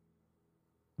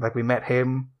 Like we met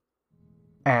him,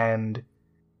 and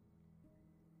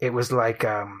it was like,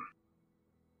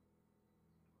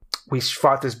 we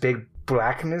fought this big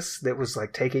blackness that was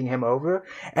like taking him over,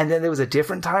 and then there was a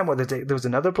different time where there was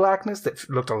another blackness that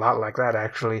looked a lot like that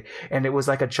actually, and it was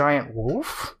like a giant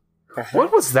wolf.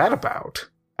 What was that about,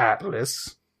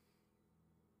 Atlas?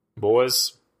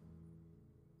 Boys,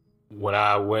 when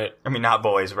I went... I mean, not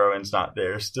boys, Rowan's not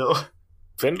there still.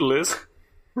 Findle is.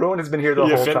 Rowan has been here the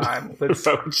whole time.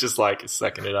 Rowan's just like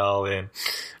sucking it all in.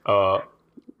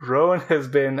 Rowan has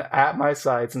been at my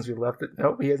side since we left it.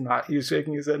 Nope, he has not. He was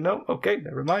shaking his head. No, okay,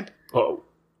 never mind. Oh,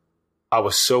 I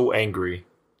was so angry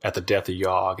at the death of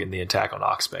Yogg and the attack on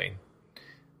Oxbane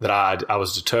that I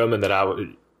was determined that I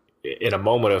would, in a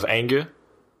moment of anger,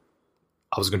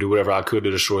 I was going to do whatever I could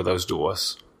to destroy those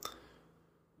doors.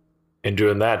 And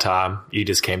during that time,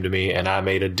 Edis came to me and I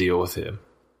made a deal with him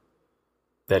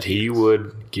that he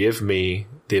would give me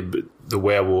the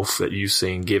werewolf that you've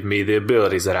seen, give me the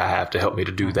abilities that I have to help me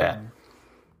to do that.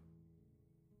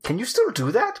 Can you still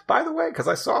do that, by the way? Because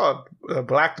I saw a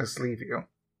blackness leave you.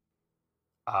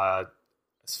 As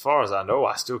far as I know,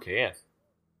 I still can.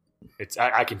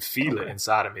 I can feel it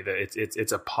inside of me that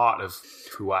it's a part of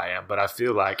who I am. But I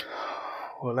feel like,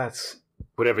 well, that's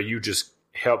whatever you just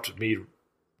helped me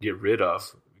get rid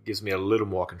of gives me a little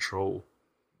more control.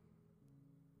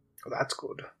 well, that's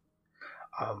good.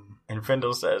 And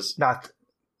Findle says, Not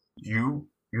You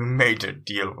made a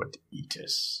deal with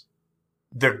Eatus.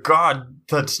 The god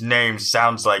that's name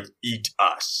sounds like Eat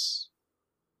Us.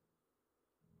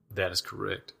 That is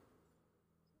correct.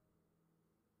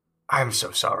 I'm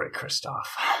so sorry, Kristoff.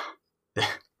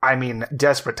 I mean,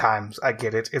 desperate times. I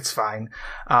get it. It's fine.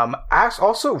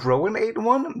 Also, Rowan ate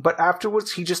one, but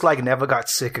afterwards he just like never got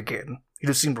sick again. He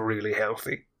just seemed really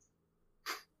healthy.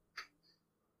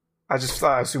 I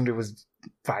assumed it was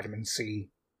vitamin C.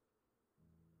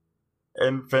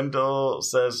 And Findle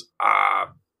says,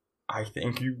 I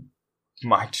think you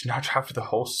might not have the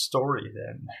whole story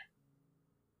then.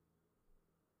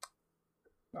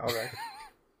 All right.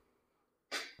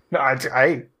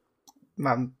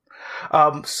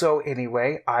 No, so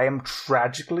anyway, I am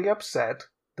tragically upset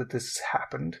that this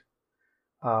happened.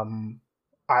 I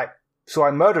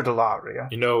murdered Ilaria.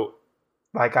 You know,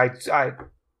 Like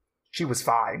she was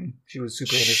fine. She was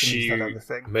super innocent and that other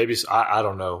thing. Maybe I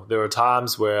don't know. There are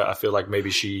times where I feel like maybe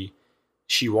she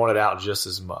wanted out just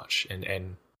as much,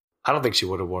 and I don't think she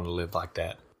would have wanted to live like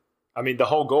that. I mean, the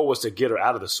whole goal was to get her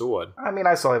out of the sword. I mean,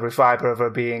 I saw every fiber of her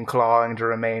being clawing to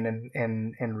remain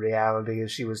in reality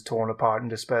as she was torn apart and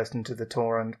dispersed into the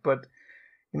torrent. But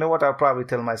you know what? I'll probably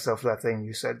tell myself that thing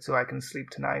you said so I can sleep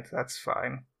tonight. That's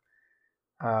fine.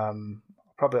 I'll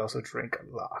probably also drink a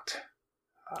lot.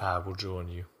 I will join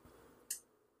you.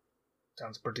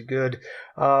 Sounds pretty good.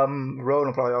 Rowan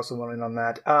will probably also want in on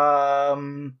that.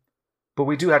 But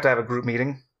we do have to have a group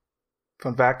meeting.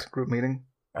 Fun fact, group meeting.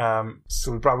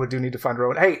 So we probably do need to find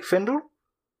Rowan. Hey, Findle?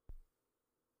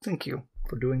 Thank you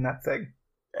for doing that thing.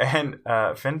 And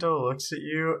Findle looks at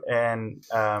you and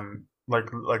like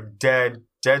dead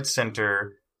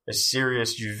center, as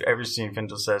serious you've ever seen.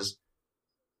 Findle says,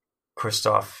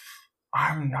 Kristoff,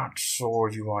 I'm not sure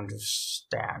you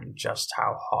understand just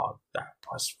how hard that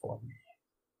was for me.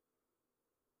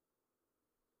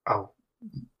 Oh,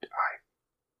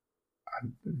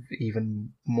 I'm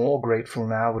even more grateful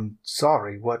now and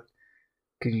sorry. What?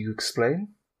 Can you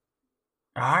explain?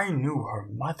 I knew her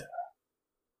mother.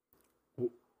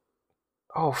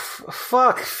 Oh,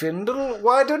 fuck, Findle.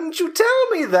 Why didn't you tell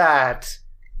me that?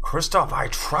 Kristoff, I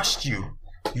trust you.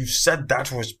 You said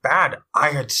that was bad. I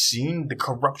had seen the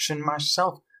corruption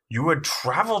myself. You had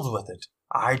traveled with it.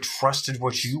 I trusted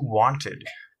what you wanted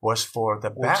was for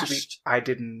the best. I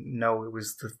didn't know it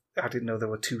was I didn't know there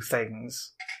were two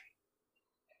things.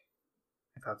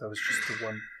 I thought that was just the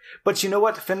one. But you know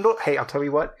what, Findle? Hey, I'll tell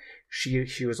you what. She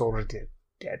was already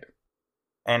dead.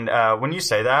 And when you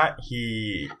say that,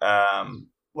 he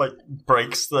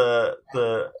breaks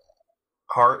the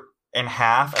heart in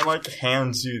half and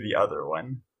hands you the other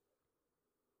one.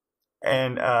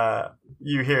 And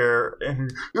you hear,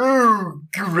 "Oh,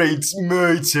 great, it's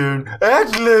my turn,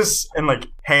 Atlas!" And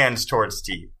hands towards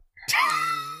teeth.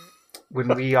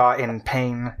 When we are in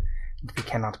pain we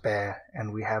cannot bear,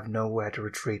 and we have nowhere to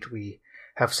retreat, we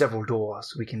have several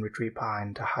doors we can retreat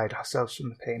behind to hide ourselves from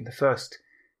the pain. The first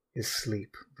is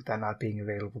sleep, but that not being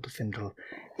available to Findle,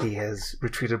 he has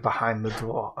retreated behind the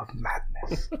door of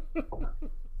madness.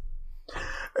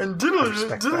 And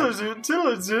diligent.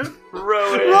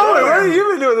 Rowan, what have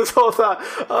you been doing this whole time?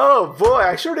 Oh boy,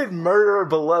 I sure did murder our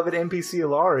beloved NPC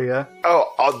Ilaria.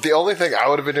 Oh, the only thing I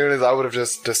would have been doing is I would have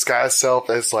just disguised self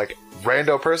as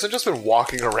rando person, just been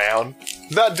walking around,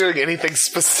 not doing anything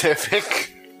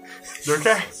specific.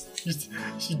 Okay,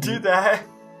 you do that.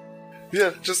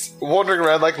 Yeah, just wandering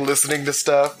around, listening to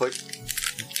stuff,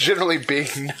 generally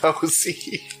being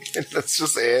nosy. And that's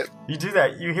just it. You do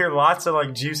that. You hear lots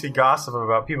of juicy gossip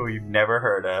about people you've never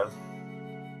heard of.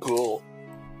 Cool.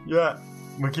 Yeah,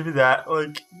 we'll give you that.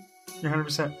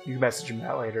 100%. You message him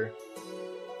that later.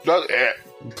 That's it.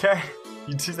 Okay,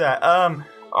 you do that.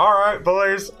 All right,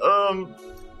 boys.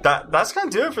 That's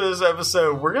gonna do it for this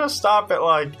episode. We're gonna stop at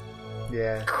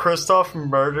Kristoff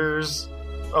murders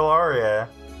Ilaria.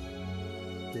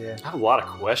 Yeah. I have a lot of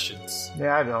questions.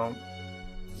 Yeah, I don't.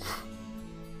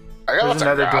 I got There's lots of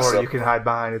another door gossip. you can hide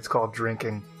behind. It's called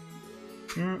drinking.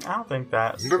 I don't think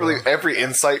that's... Literally every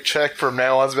insight check from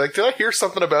now on is did I hear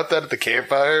something about that at the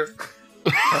campfire?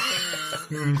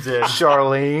 You did.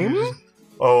 Charlene?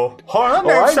 Oh,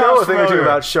 I know a thing or two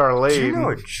about Charlene. Do you know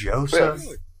a Joseph?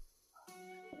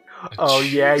 Oh,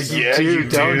 yeah, you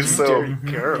do. So,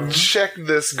 Girl. check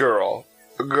this girl.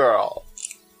 Girl,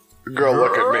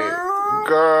 look at me.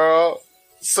 Girl.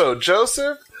 So,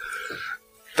 Joseph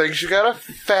thinks you got a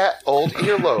fat old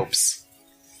earlobes.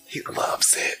 He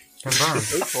loves it.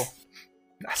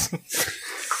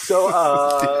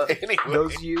 So, Anyway.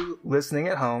 those of you listening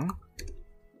at home,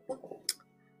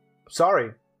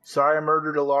 sorry I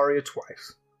murdered Ilaria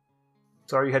twice.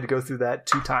 Sorry you had to go through that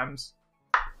 2 times.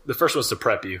 The first one's to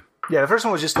prep you. Yeah, the first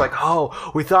one was just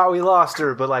oh, we thought we lost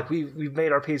her, but we've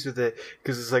made our peace with it,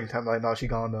 because the second time, no, she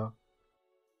gone though.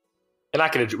 And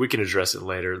we can address it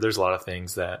later. There's a lot of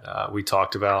things that we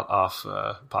talked about off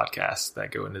podcasts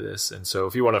that go into this. And so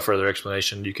if you want a further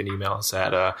explanation, you can email us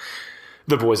at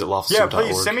theboys@lawfulsoup.org. Yeah,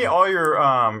 please send me all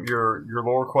your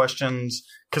lore questions,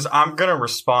 because I'm going to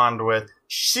respond with,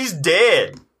 she's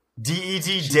dead.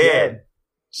 D-E-D, dead.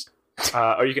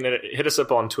 Are you going to hit us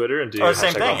up on Twitter and do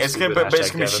Same thing. It's going to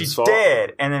be she's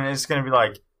dead, and then it's going to be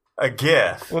a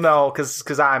GIF. Well, no,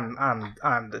 because I'm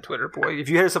the Twitter boy. If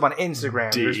you hit us up on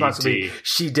Instagram, the response will be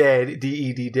she dead,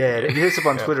 D-E-D dead. If you hit us up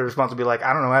on Twitter, the response will be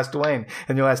I don't know, ask Dwayne.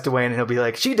 And you'll ask Dwayne, and he'll be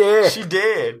she dead. She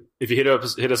dead. If you hit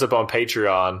us up on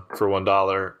Patreon for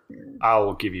 $1, I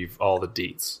will give you all the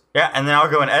deets. Yeah, and then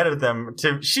I'll go and edit them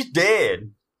to she's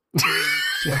dead.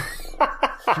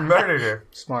 She murdered her.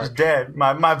 Smart. She's dead.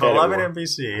 My beloved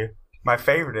NPC, my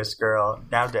favoriteest girl,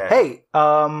 now dead. Hey,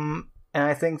 and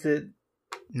I think that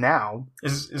now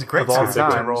is a great of all time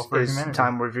times roll for is humanity.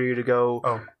 time for you to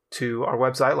go to our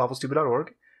website,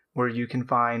 lawfulstupid.org, where you can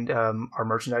find our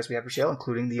merchandise we have for sale,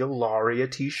 including the Ilaria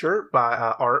t-shirt by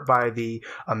art by the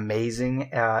amazing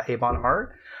Avon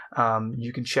Art.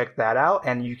 You can check that out,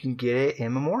 and you can get it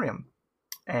in memoriam.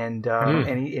 And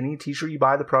any t-shirt you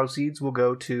buy, the proceeds will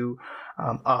go to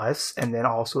us, and then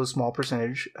also a small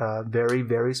percentage, very,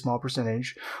 very small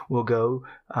percentage, will go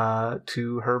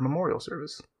to her memorial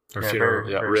service. Or funeral,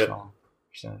 very small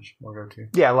percentage we'll go to.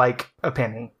 Yeah, like a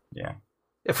penny. Yeah.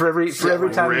 For every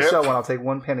time you Rip. sell one, I'll take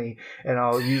 1 penny, and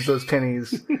I'll use those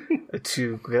pennies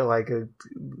to get like a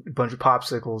bunch of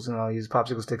popsicles, and I'll use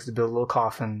popsicle sticks to build a little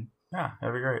coffin. Yeah,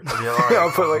 that'd be great. That'd be a lot.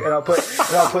 I'll put this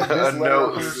A letter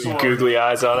note. opener sword. Googly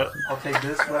eyes on it. I'll take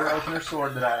this letter opener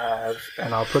sword that I have,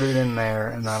 and I'll put it in there,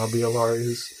 and that'll be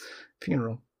Ilaria's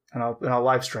funeral, and I'll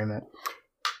live stream it.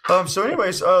 So,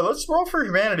 anyways, let's roll for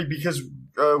humanity because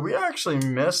we actually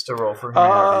missed a roll for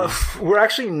humanity. We're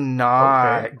actually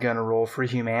not gonna roll for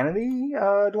humanity,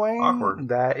 Dwayne. Awkward.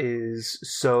 That is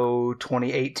so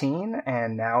 2018,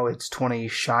 and now it's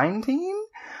 2019.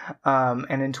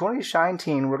 And in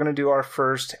 2019, we're gonna do our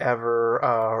first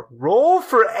ever roll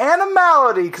for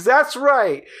animality, because that's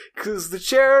right. Because the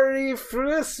charity for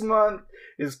this month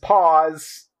is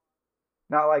Pause.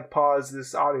 Not like pause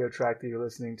this audio track that you're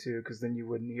listening to, because then you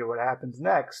wouldn't hear what happens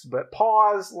next. But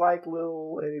pause like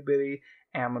little itty bitty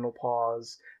aminal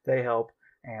paws. They help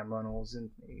aminals in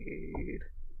need.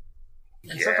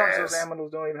 And sometimes those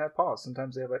aminals don't even have paws.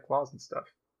 Sometimes they have like claws and stuff.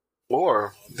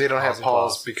 Or they don't have and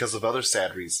paws claws. because of other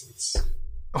sad reasons.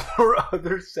 Or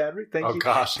other sad re- Thank Oh, you.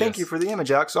 gosh, Thank yes. you for the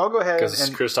image, Alex. So I'll go ahead Because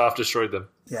and Kristoff destroyed them.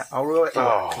 yeah, I'll roll it.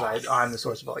 Oh. Because I'm the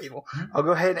source of all evil. I'll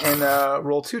go ahead and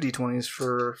roll 2 d20s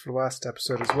for the last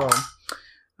episode as well.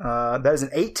 That is an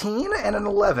 18 and an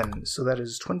 11, so that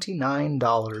is $29.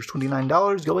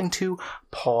 $29 going to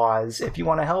Pause. If you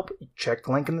want to help, check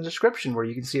the link in the description where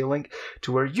you can see a link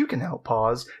to where you can help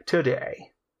Pause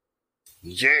today.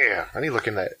 Yeah, I need to look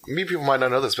in that. Many people might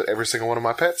not know this, but every single one of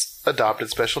my pets adopted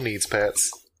special needs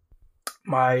pets.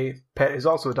 My pet is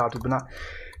also adopted, but not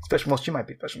special. Well, she might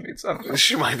be special needs. I don't know.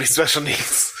 She might be special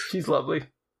needs. She's lovely.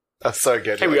 Sorry,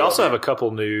 Gadget. Hey, we also have a couple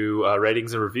new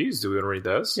ratings and reviews. Do we want to read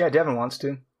those? Yeah, Devin wants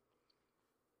to.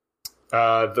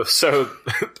 So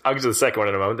I'll get to the second one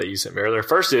in a moment that you sent me earlier.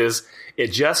 First is,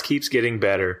 it just keeps getting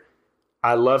better.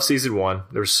 I love season 1.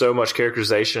 There was so much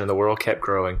characterization and the world kept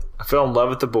growing. I fell in love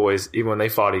with the boys even when they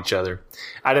fought each other.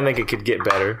 I didn't think it could get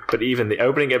better, but even the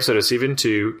opening episode of season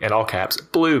 2, in all caps,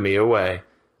 blew me away.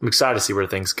 I'm excited to see where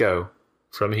things go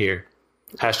from here.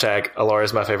 Hashtag Alara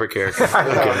is my favorite character. Okay, the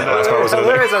last part wasn't in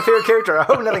there. Larry's my favorite character. I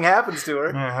hope nothing happens to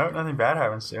her. Yeah, I hope nothing bad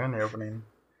happens to her in the opening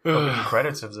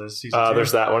credits of the season 2.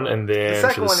 There's that one, and then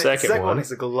for the second one,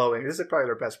 is a glowing. This is probably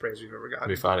our best praise we've ever let gotten.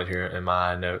 me find it here in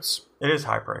my notes. It is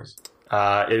high praise.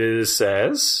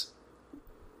 Says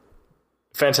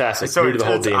fantastic. So New to the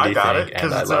whole D&D I got thing, it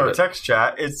because and it's I in love our it. text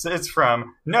chat. It's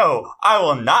from No, I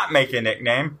will not make a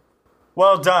nickname.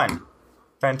 Well done,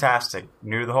 fantastic.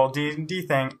 New to the whole D&D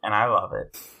thing, and I love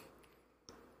it.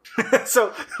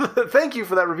 So, thank you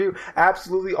for that review.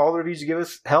 Absolutely, all the reviews you give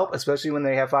us help, especially when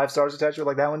they have 5 stars attached to it,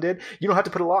 like that one did. You don't have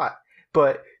to put a lot,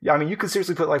 but I mean, you could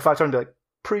seriously put like 5 stars and be like,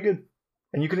 pretty good,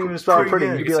 and you couldn't even spell it pretty.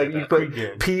 Pretty You'd good. be like, You you could put say that. Pretty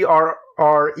good.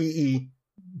 P-R-R-E-E-G-U-D.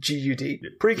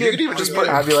 Pretty good. You could even just put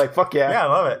I'd be like, fuck yeah. Yeah, I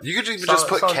love it. You could even Solid- just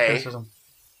put solid K. criticism.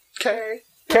 K.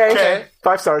 K. K.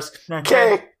 5 stars. Yeah, K.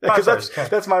 K. 5 Because stars. K.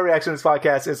 that's my reaction to this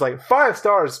podcast. It's like 5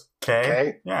 stars, K.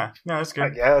 K. Yeah, no, that's I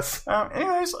good. guess.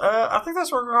 Anyways, I think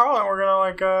that's what we're calling.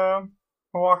 We're gonna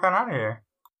we'll walk on out of here.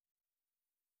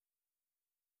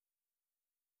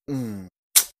 Mm,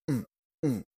 mm,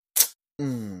 mm,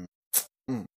 mm,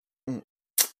 mm, mm,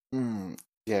 mm.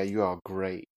 Yeah, you are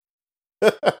great.